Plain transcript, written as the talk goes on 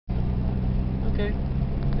Okay.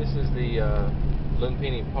 This is the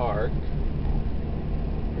Lumpini Park.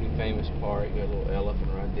 Pretty famous park. You got a little elephant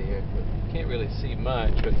right there, but you can't really see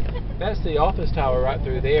much. But that's the office tower right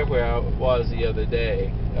through there where I was the other day.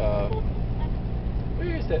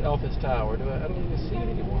 Where is that office tower? I don't even see it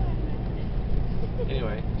anymore.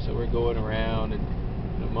 Anyway, so we're going around, and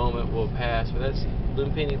in a moment we'll pass. But that's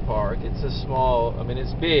Lumpini Park. It's a small. I mean,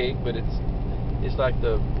 it's big, but it's like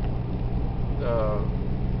the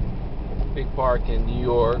big park in New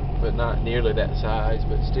York, but not nearly that size,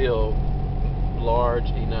 but still large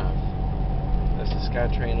enough. That's the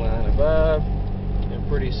SkyTrain line above, and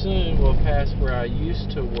pretty soon we'll pass where I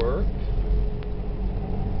used to work.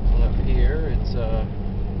 Up here, it's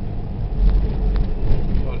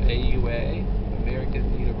called AUA,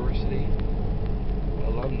 American University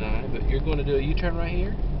Alumni. But you're going to do a U-turn right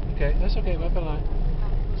here? Okay, that's okay, up in line.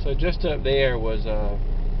 So just up there was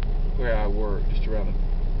where I worked, just around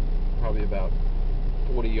probably about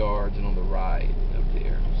 40 yards and on the right up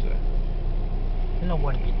there. So เราว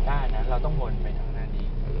นผิดด้านนะเราต้องวนไปทางนั้นดี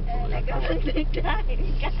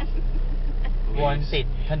วนติด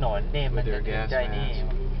ถนนเนี่ยมันจะถึงใจนี่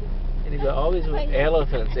and you've got all these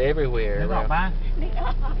elephants everywhere นึกออกปะ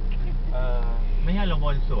ไม่ใช่เราว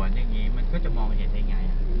นสวนอย่างนี้มันก็จะมองเห็นได้ไง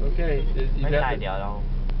Okay ไม่เป็นไรเดี๋ยวเรา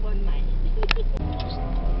วนใหม่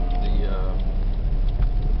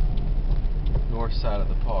the north side of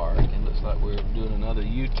the park, and looks like we're doing another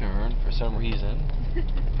U-turn for some reason.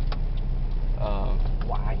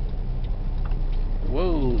 Why?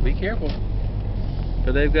 Whoa, be careful.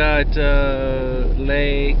 But they've got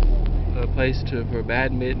lake, a place for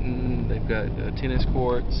badminton. They've got tennis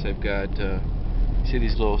courts. They've got you see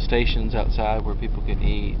these little stations outside where people can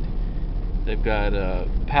eat. They've got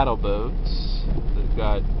paddle boats. They've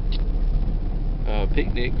got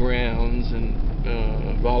picnic grounds and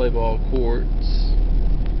volleyball courts,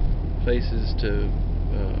 places to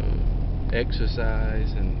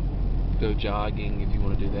exercise and go jogging if you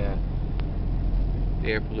want to do that.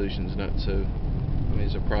 Air pollution's not so, I mean,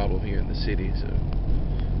 it's a problem here in the city, so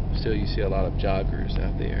still you see a lot of joggers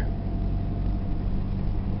out there.